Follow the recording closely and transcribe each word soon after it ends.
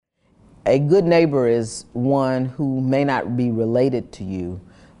A good neighbor is one who may not be related to you,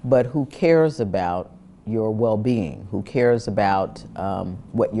 but who cares about your well-being, who cares about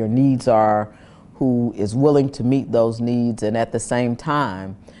what your needs are, who is willing to meet those needs, and at the same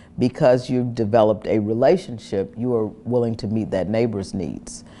time, because you've developed a relationship, you are willing to meet that neighbor's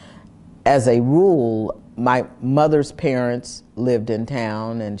needs. As a rule, my mother's parents lived in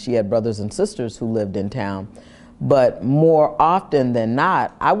town, and she had brothers and sisters who lived in town. But more often than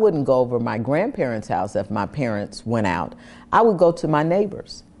not, I wouldn't go over my grandparents' house if my parents went out. I would go to my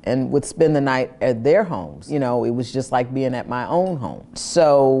neighbors and would spend the night at their homes. You know, it was just like being at my own home.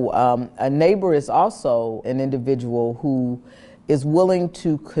 So a neighbor is also an individual who is willing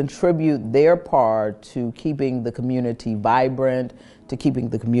to contribute their part to keeping the community vibrant, to keeping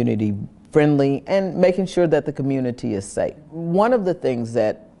the community friendly, and making sure that the community is safe. One of the things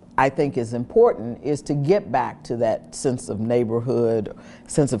that I think is important is to get back to that sense of neighborhood,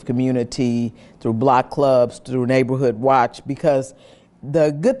 sense of community, through block clubs, through Neighborhood Watch, because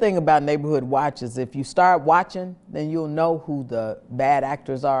the good thing about Neighborhood Watch is if you start watching, then you'll know who the bad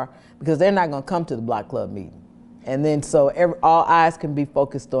actors are, because they're not going to come to the block club meeting. And then so all eyes can be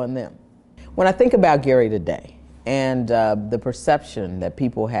focused on them. When I think about Gary today and the perception that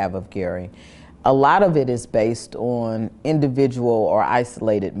people have of Gary, a lot of it is based on individual or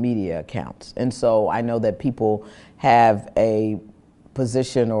isolated media accounts. And so I know that people have a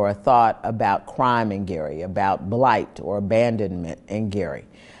position or a thought about crime in Gary, about blight or abandonment in Gary.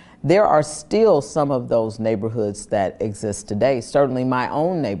 There are still some of those neighborhoods that exist today, certainly my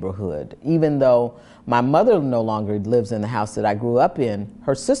own neighborhood. Even though my mother no longer lives in the house that I grew up in,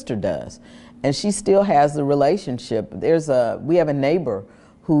 her sister does. And she still has the relationship. We have a neighbor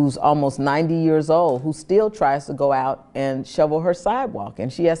who's almost 90 years old, who still tries to go out and shovel her sidewalk,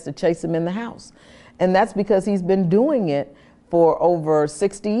 and she has to chase him in the house. And that's because he's been doing it for over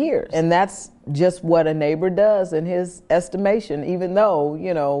 60 years. And that's just what a neighbor does in his estimation, even though,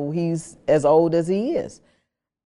 you know, he's as old as he is.